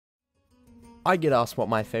I get asked what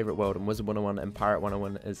my favourite world in Wizard101 and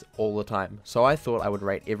Pirate101 is all the time, so I thought I would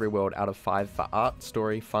rate every world out of 5 for art,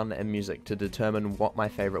 story, fun and music to determine what my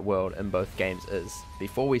favourite world in both games is.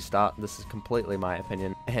 Before we start, this is completely my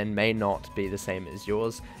opinion and may not be the same as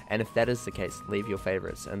yours, and if that is the case, leave your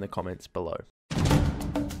favourites in the comments below.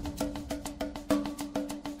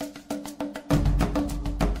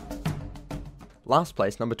 Last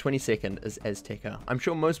place, number 22nd, is Azteca. I'm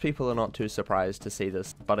sure most people are not too surprised to see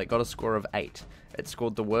this, but it got a score of 8. It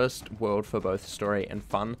scored the worst world for both story and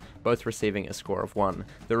fun, both receiving a score of 1.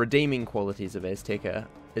 The redeeming qualities of Azteca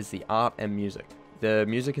is the art and music. The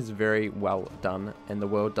music is very well done, and the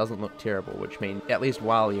world doesn't look terrible, which means at least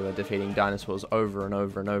while you are defeating dinosaurs over and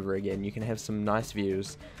over and over again, you can have some nice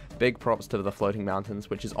views. Big props to the floating mountains,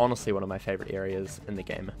 which is honestly one of my favourite areas in the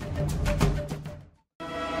game.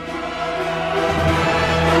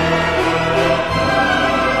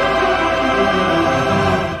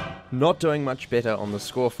 Not doing much better on the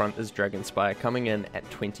score front is Dragonspire, coming in at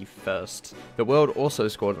 21st. The world also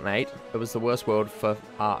scored an 8. It was the worst world for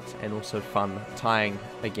art and also fun, tying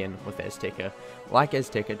again with Azteca. Like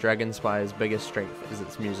Azteca, Dragonspire's biggest strength is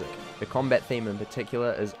its music. The combat theme in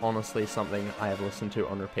particular is honestly something I have listened to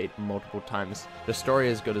on repeat multiple times. The story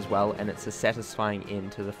is good as well, and it's a satisfying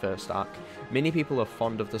end to the first arc. Many people are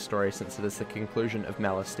fond of the story since it is the conclusion of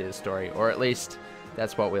Malister's story, or at least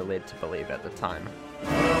that's what we're led to believe at the time.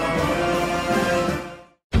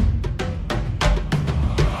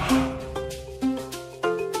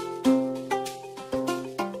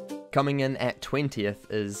 Coming in at 20th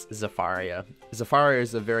is Zafaria. Zafaria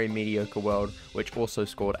is a very mediocre world which also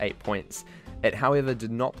scored 8 points. It however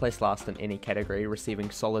did not place last in any category, receiving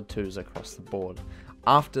solid 2s across the board.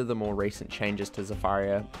 After the more recent changes to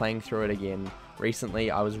Zafaria, playing through it again recently,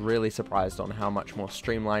 I was really surprised on how much more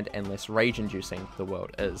streamlined and less rage-inducing the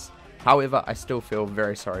world is. However, I still feel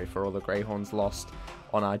very sorry for all the Greyhorns lost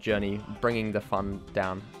on our journey, bringing the fun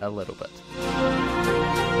down a little bit.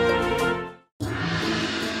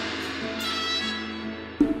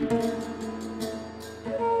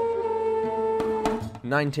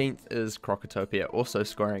 19th is Crocotopia, also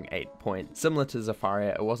scoring 8 points. Similar to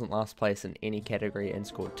Zafaria, it wasn't last place in any category and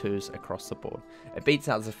scored 2s across the board. It beats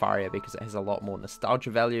out Zafaria because it has a lot more nostalgia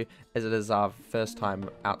value, as it is our first time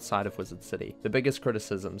outside of Wizard City. The biggest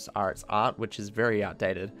criticisms are its art, which is very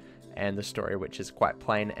outdated, and the story, which is quite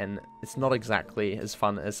plain, and it's not exactly as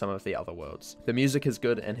fun as some of the other worlds. The music is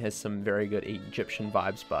good and has some very good Egyptian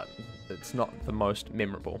vibes, but it's not the most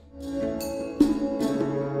memorable.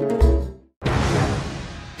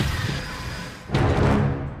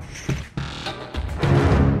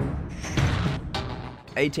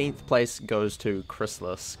 18th place goes to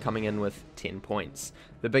Chrysalis, coming in with 10 points.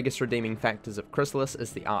 The biggest redeeming factors of Chrysalis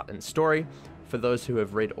is the art and story. For those who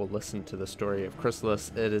have read or listened to the story of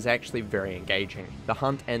Chrysalis, it is actually very engaging. The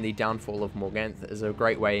hunt and the downfall of Morganth is a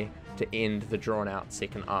great way to end the drawn-out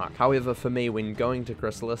second arc. However, for me, when going to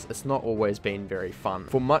Chrysalis, it's not always been very fun.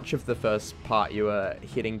 For much of the first part, you are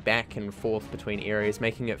heading back and forth between areas,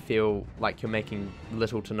 making it feel like you're making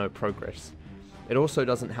little to no progress. It also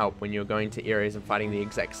doesn't help when you're going to areas and fighting the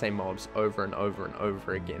exact same mobs over and over and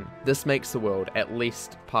over again. This makes the world, at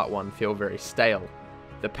least part 1, feel very stale.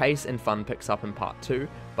 The pace and fun picks up in part 2,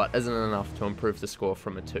 but isn't enough to improve the score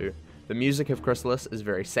from a 2. The music of Chrysalis is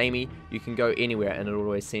very samey. You can go anywhere and it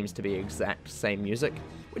always seems to be exact same music,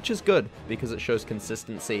 which is good because it shows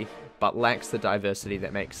consistency, but lacks the diversity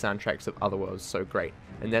that makes soundtracks of other worlds so great,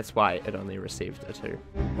 and that's why it only received a 2.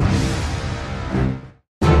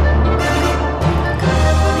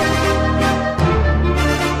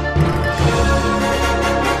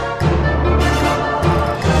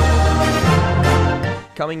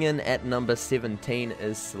 Coming in at number 17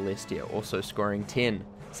 is Celestia, also scoring 10.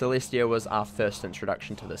 Celestia was our first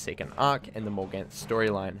introduction to the second arc and the Morganth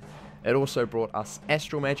storyline. It also brought us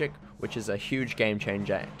Astral Magic, which is a huge game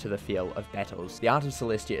changer to the feel of battles. The art of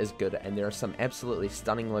Celestia is good, and there are some absolutely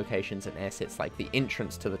stunning locations and assets like the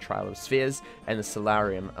entrance to the Trial of Spheres and the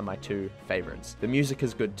Solarium are my 2 favourites. The music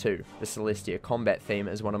is good too. The Celestia combat theme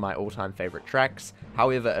is one of my all-time favourite tracks,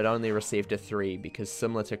 however it only received a 3 because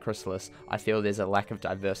similar to Chrysalis, I feel there's a lack of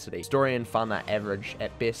diversity. Story and fun are average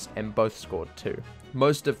at best and both scored 2.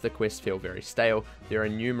 Most of the quests feel very stale. There are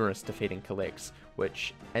numerous defeating collects,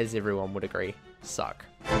 which, as everyone would agree, suck.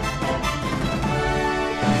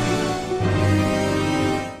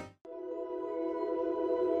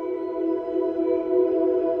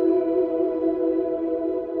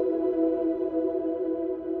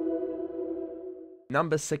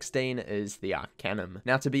 Number 16 is the Arcanum.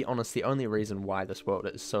 Now, to be honest, the only reason why this world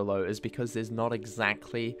is so low is because there's not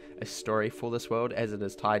exactly a story for this world, as it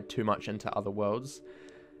is tied too much into other worlds.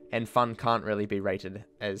 and fun can't really be rated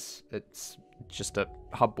as it's just a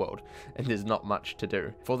hub world, and there's not much to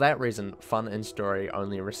do. For that reason, fun and story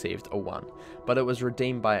only received a 1, but it was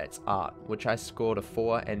redeemed by its art, which I scored a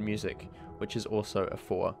 4, and music, which is also a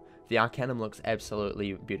 4. The Arcanum looks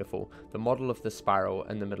absolutely beautiful. The model of the spiral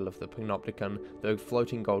in the middle of the Panopticon, the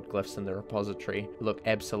floating gold glyphs in the repository look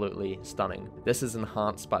absolutely stunning. This is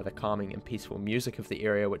enhanced by the calming and peaceful music of the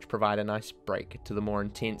area, which provide a nice break to the more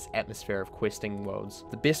intense atmosphere of questing worlds.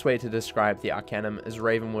 The best way to describe the Arcanum is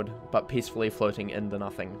Ravenwood, but peacefully floating in the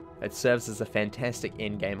nothing. It serves as a fantastic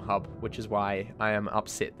endgame hub, which is why I am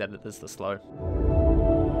upset that it is this low.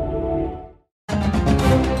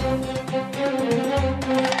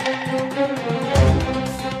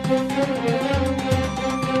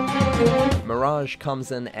 Mirage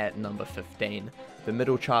comes in at number 15, the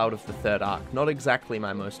middle child of the third arc. Not exactly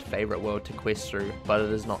my most favourite world to quest through, but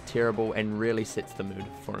it is not terrible and really sets the mood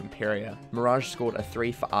for Imperia. Mirage scored a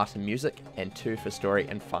 3 for art and music, and 2 for story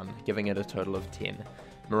and fun, giving it a total of 10.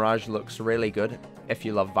 Mirage looks really good if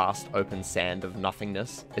you love vast open sand of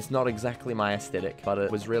nothingness. It's not exactly my aesthetic, but it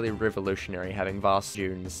was really revolutionary having vast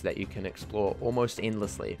dunes that you can explore almost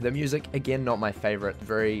endlessly. The music, again not my favourite,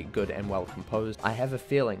 very good and well composed. I have a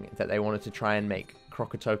feeling that they wanted to try and make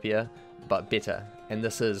Crocotopia, but better, and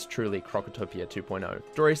this is truly Crocotopia 2.0.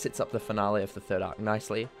 Story sets up the finale of the third arc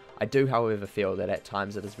nicely. I do however feel that at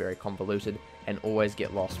times it is very convoluted and always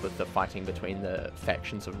get lost with the fighting between the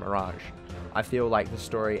factions of Mirage. I feel like the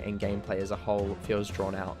story and gameplay as a whole feels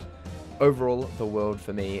drawn out. Overall, the world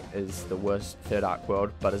for me is the worst third arc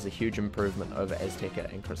world, but is a huge improvement over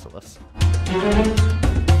Azteca and Chrysalis.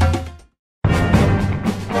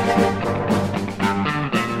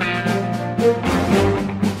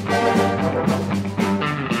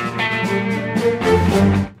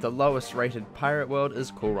 The lowest rated pirate world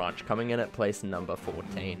is Cool Ranch, coming in at place number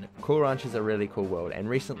 14. Cool Ranch is a really cool world, and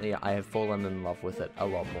recently I have fallen in love with it a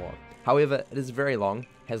lot more. However, it is very long,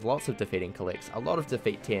 has lots of defeating collects, a lot of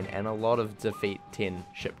defeat 10, and a lot of defeat 10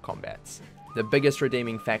 ship combats. The biggest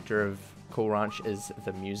redeeming factor of Cool Ranch is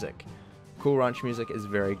the music. Cool Ranch music is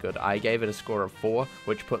very good. I gave it a score of 4,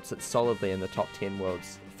 which puts it solidly in the top 10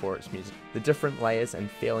 worlds for its music. The different layers and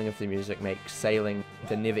feeling of the music make sailing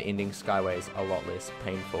the never-ending skyways a lot less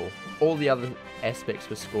painful. All the other aspects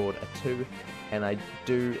were scored a 2, and I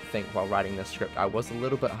do think while writing this script I was a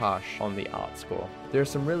little bit harsh on the art score. There are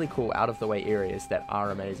some really cool out-of-the-way areas that are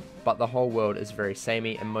amazing, but the whole world is very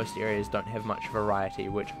samey and most areas don't have much variety,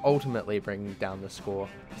 which ultimately bring down the score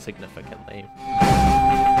significantly.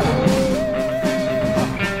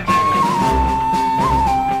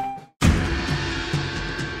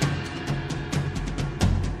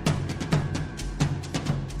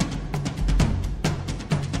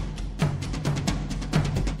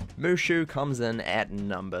 Mushu comes in at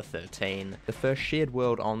number 13, the first shared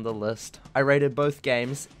world on the list. I rated both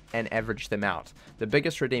games and averaged them out. The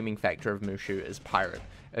biggest redeeming factor of Mushu is Pirate.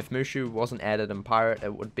 If Mushu wasn't added in Pirate,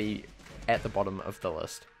 it would be at the bottom of the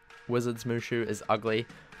list. Wizard's Mushu is ugly,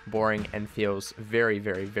 boring, and feels very,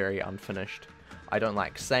 very, very unfinished. I don't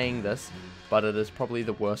like saying this, but it is probably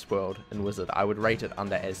the worst world in Wizard. I would rate it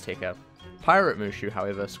under Azteca. Pirate Mushu,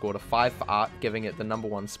 however, scored a 5 for art, giving it the number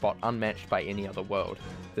 1 spot unmatched by any other world.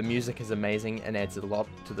 The music is amazing and adds a lot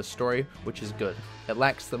to the story, which is good. It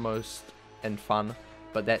lacks the most in fun,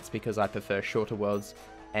 but that's because I prefer shorter worlds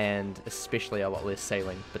and especially a lot less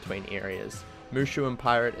sailing between areas. Mushu and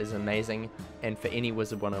Pirate is amazing, and for any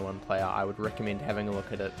Wizard101 player I would recommend having a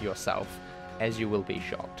look at it yourself, as you will be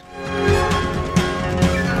shocked.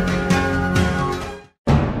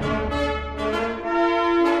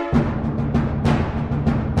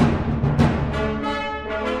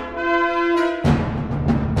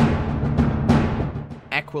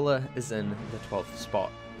 Aquila is in the 12th spot.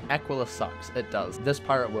 Aquila sucks, it does. This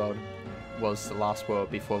pirate world was the last world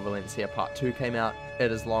before Valencia Part 2 came out.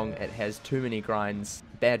 It is long, it has too many grinds,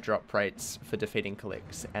 bad drop rates for defeating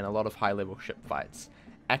collects, and a lot of high level ship fights.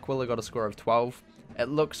 Aquila got a score of 12. It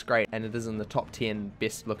looks great and it is in the top 10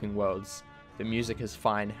 best looking worlds. The music is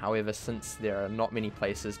fine, however since there are not many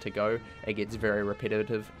places to go, it gets very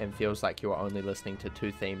repetitive and feels like you are only listening to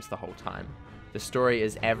 2 themes the whole time. The story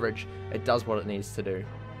is average, it does what it needs to do.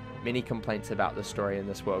 Many complaints about the story in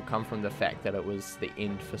this world come from the fact that it was the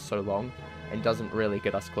end for so long and doesn't really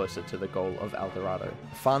get us closer to the goal of El Dorado.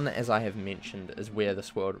 Fun, as I have mentioned, is where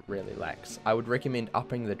this world really lacks. I would recommend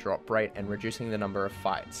upping the drop rate and reducing the number of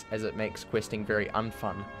fights, as it makes questing very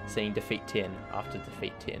unfun, seeing defeat 10 after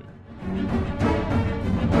defeat 10.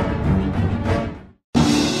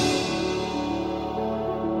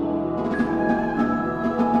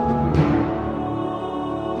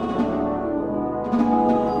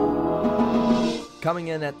 Coming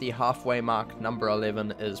in at the halfway mark, number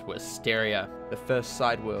 11 is Wisteria, the first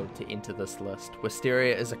side world to enter this list.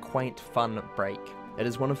 Wisteria is a quaint, fun break. It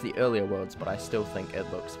is one of the earlier worlds, but I still think it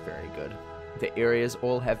looks very good. The areas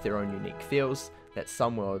all have their own unique feels that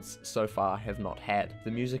some worlds so far have not had.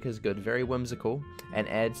 The music is good, very whimsical, and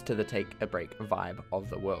adds to the take-a-break vibe of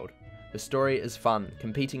the world. The story is fun,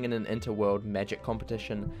 competing in an interworld magic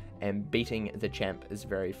competition and beating the champ is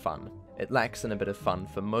very fun. It lacks in a bit of fun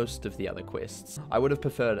for most of the other quests. I would have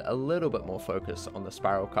preferred a little bit more focus on the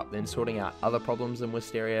Spiral Cup than sorting out other problems in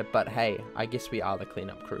Wisteria, but hey, I guess we are the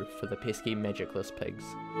cleanup crew for the pesky magicless pigs.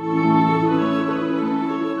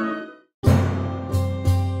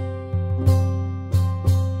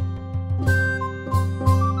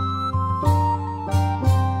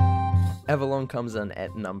 Avalon comes in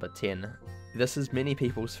at number 10. This is many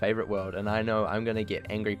people's favourite world, and I know I'm going to get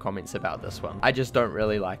angry comments about this one. I just don't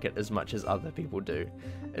really like it as much as other people do.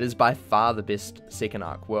 It is by far the best second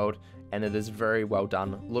arc world, and it is very well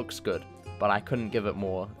done, looks good, but I couldn't give it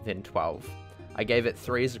more than 12. I gave it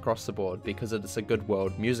 3s across the board because it's a good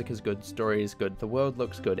world, music is good, story is good, the world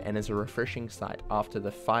looks good, and is a refreshing sight after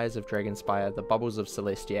the fires of Dragonspire, the bubbles of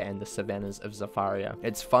Celestia, and the savannas of Zafaria.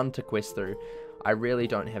 It's fun to quest through. I really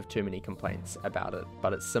don't have too many complaints about it,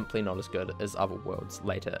 but it's simply not as good as other worlds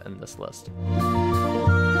later in this list.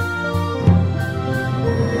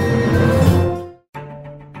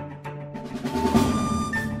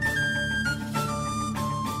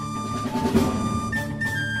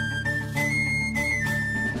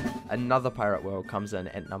 Another pirate world comes in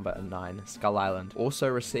at number 9, Skull Island, also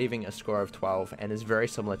receiving a score of 12 and is very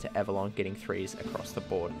similar to Avalon, getting 3s across the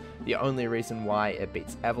board. The only reason why it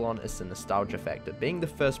beats Avalon is the nostalgia factor. Being the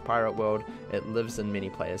first pirate world, it lives in many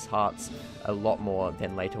players' hearts a lot more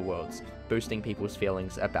than later worlds, boosting people's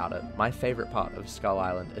feelings about it. My favourite part of Skull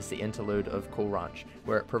Island is the interlude of Cool Ranch,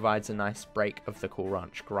 where it provides a nice break of the Cool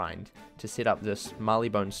Ranch grind to set up this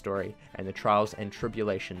Marleybone story and the trials and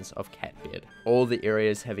tribulations of Catbeard. All the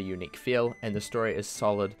areas have a unique feel, and the story is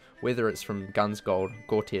solid, whether it's from Guns Gold,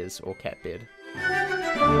 Gortez, or Catbeard.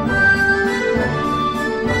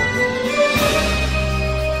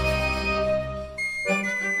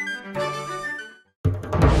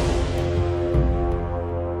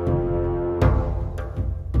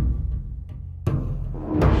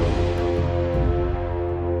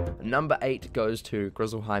 Number 8 goes to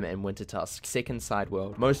Grizzleheim and Wintertusk, second side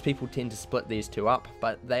world. Most people tend to split these two up,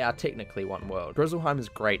 but they are technically one world. Grizzleheim is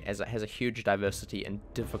great as it has a huge diversity and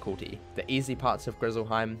difficulty. The easy parts of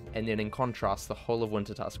Grizzleheim, and then in contrast the whole of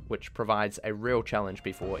Wintertusk, which provides a real challenge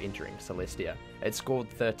before entering Celestia. It scored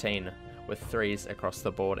 13, with 3s across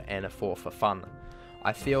the board and a 4 for fun.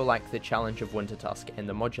 I feel like the challenge of Wintertusk and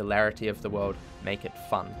the modularity of the world make it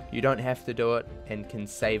fun. You don't have to do it and can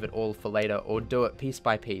save it all for later or do it piece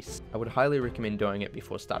by piece. I would highly recommend doing it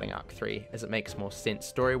before starting Arc 3 as it makes more sense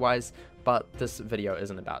story-wise, but this video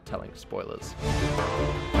isn't about telling spoilers.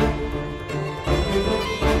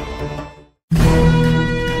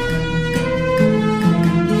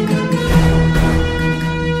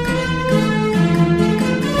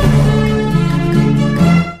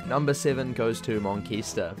 Number 7 goes to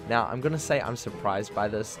Monquista. Now, I'm gonna say I'm surprised by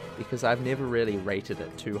this because I've never really rated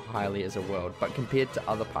it too highly as a world, but compared to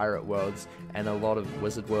other pirate worlds and a lot of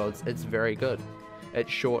wizard worlds, it's very good.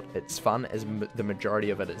 It's short, it's fun, as the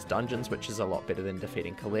majority of it is dungeons, which is a lot better than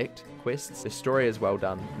defeating collect quests. The story is well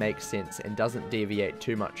done, makes sense, and doesn't deviate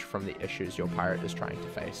too much from the issues your pirate is trying to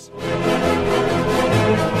face.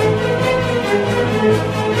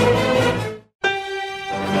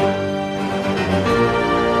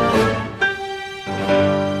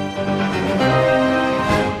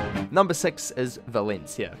 Number 6 is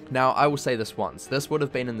Valencia. Now, I will say this once, this would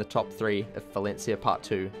have been in the top 3 if Valencia Part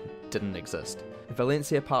 2 didn't exist.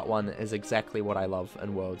 Valencia Part 1 is exactly what I love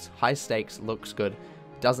in Worlds. High stakes, looks good,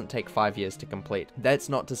 doesn't take 5 years to complete. That's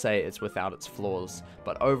not to say it's without its flaws,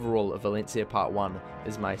 but overall Valencia Part 1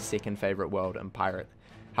 is my second favourite world in Pirate.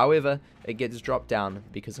 However, it gets dropped down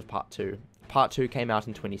because of Part 2. Part 2 came out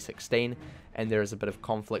in 2016, and there is a bit of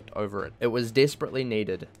conflict over it. It was desperately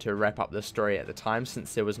needed to wrap up the story at the time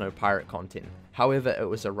since there was no pirate content. However, it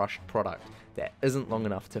was a rushed product that isn't long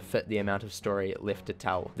enough to fit the amount of story left to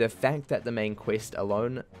tell. The fact that the main quest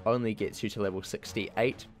alone only gets you to level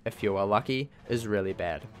 68, if you are lucky, is really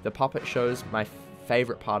bad. The puppet shows, my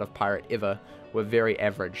favourite part of Pirate ever, were very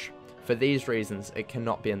average. For these reasons, it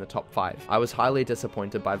cannot be in the top 5. I was highly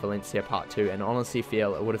disappointed by Valencia Part 2 and honestly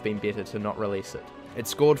feel it would have been better to not release it. It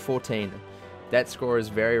scored 14. That score is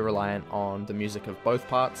very reliant on the music of both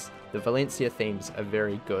parts. The Valencia themes are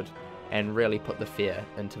very good and really put the fear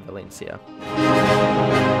into Valencia.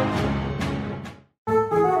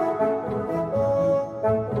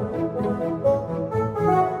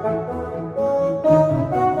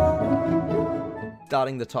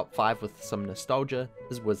 Starting the top 5 with some nostalgia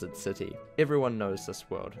is Wizard City. Everyone knows this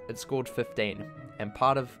world. It scored 15, and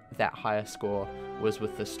part of that higher score was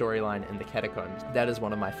with the storyline in the catacombs. That is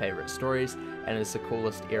one of my favourite stories, and is the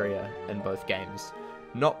coolest area in both games.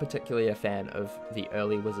 Not particularly a fan of the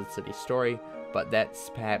early Wizard City story, but that's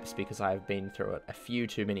perhaps because I have been through it a few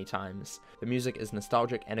too many times. The music is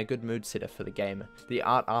nostalgic and a good mood setter for the game. The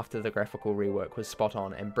art after the graphical rework was spot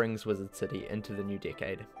on and brings Wizard City into the new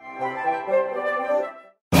decade.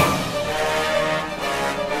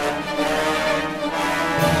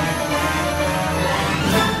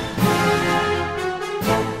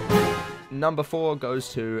 Number 4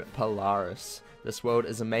 goes to Polaris. This world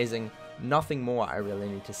is amazing. Nothing more I really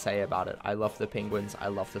need to say about it. I love the penguins, I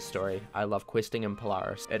love the story, I love questing in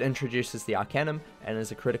Polaris. It introduces the Arcanum and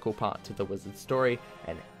is a critical part to the wizard story,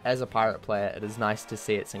 and as a pirate player it is nice to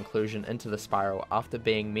see its inclusion into the Spiral after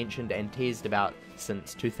being mentioned and teased about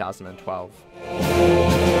since 2012.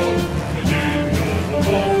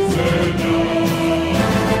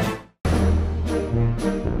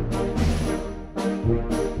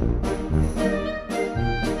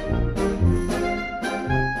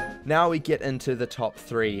 Now we get into the top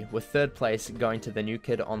 3, with third place going to the new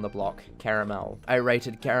kid on the block, Caramel. I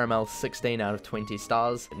rated Caramel 16 out of 20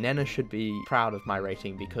 stars. Nana should be proud of my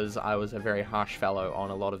rating because I was a very harsh fellow on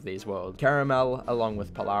a lot of these worlds. Caramel, along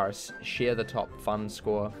with Polaris, share the top fun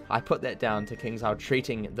score. I put that down to KingsIsle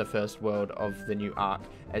treating the first world of the new arc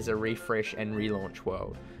as a refresh and relaunch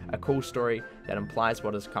world. A cool story that implies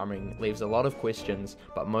what is coming, leaves a lot of questions,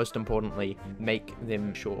 but most importantly, make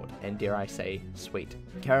them short and, dare I say, sweet.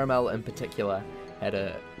 Caramel in particular had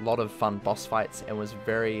a lot of fun boss fights and was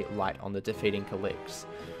very light on the defeating collects,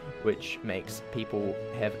 which makes people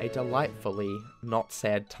have a delightfully not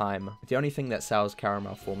sad time. The only thing that sells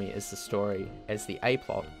Caramel for me is the story, as the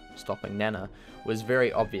A-plot, stopping Nana, was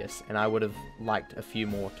very obvious and I would have liked a few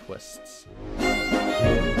more twists.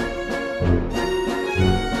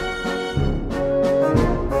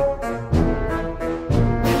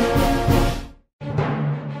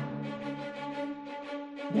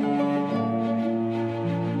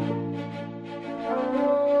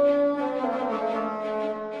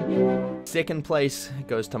 Second place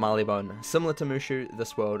goes to Marleybone. Similar to Mushu,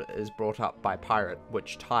 this world is brought up by Pirate,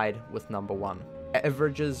 which tied with number 1.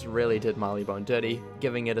 Averages really did Marleybone dirty,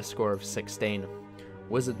 giving it a score of 16.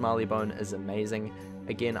 Wizard Marleybone is amazing.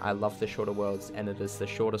 Again, I love the shorter worlds, and it is the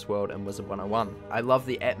shortest world in Wizard101. I love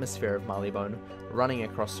the atmosphere of Marleybone. Running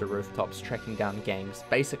across the rooftops, tracking down gangs,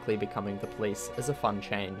 basically becoming the police, is a fun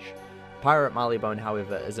change. Pirate Marleybone,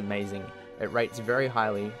 however, is amazing. It rates very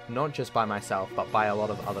highly, not just by myself, but by a lot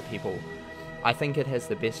of other people. I think it has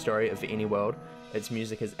the best story of any world. Its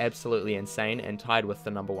music is absolutely insane and tied with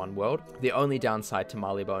the number 1 world. The only downside to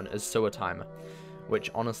Marleybone is sewer time,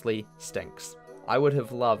 which honestly stinks. I would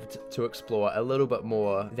have loved to explore a little bit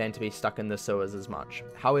more than to be stuck in the sewers as much.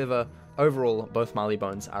 However, overall, both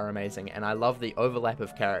Marleybones are amazing, and I love the overlap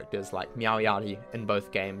of characters like Meow Yadi in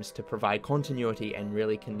both games to provide continuity and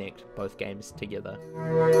really connect both games together.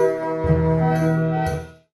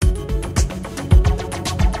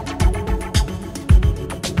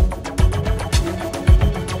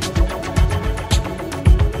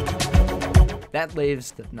 That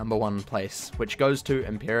leaves the number 1 place, which goes to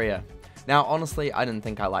Imperia. Now, honestly, I didn't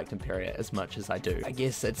think I liked Imperia as much as I do. I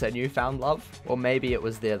guess it's a newfound love, or maybe it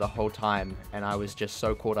was there the whole time, and I was just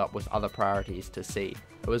so caught up with other priorities to see.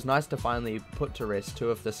 It was nice to finally put to rest 2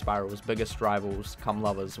 of the Spiral's biggest rivals come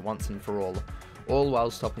lovers once and for all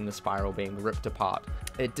while stopping the Spiral being ripped apart.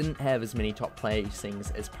 It didn't have as many top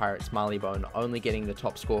placings as Pirate's Marleybone, only getting the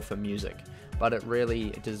top score for music, but it really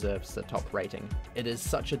deserves the top rating. It is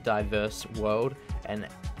such a diverse world, and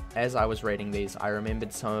as I was rating these, I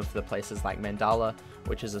remembered some of the places like Mandala,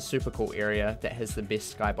 which is a super cool area that has the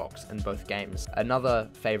best skybox in both games. Another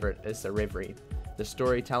favourite is the Reverie. The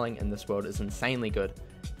storytelling in this world is insanely good,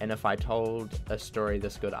 and if I told a story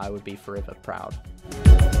this good, I would be forever proud.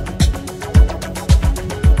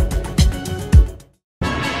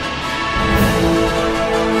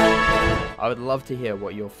 I would love to hear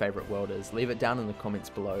what your favourite world is. Leave it down in the comments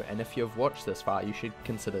below, and if you've watched this far, you should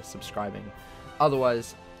consider subscribing.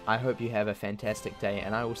 Otherwise, I hope you have a fantastic day,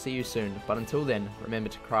 and I will see you soon, but until then, remember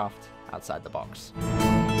to craft outside the box.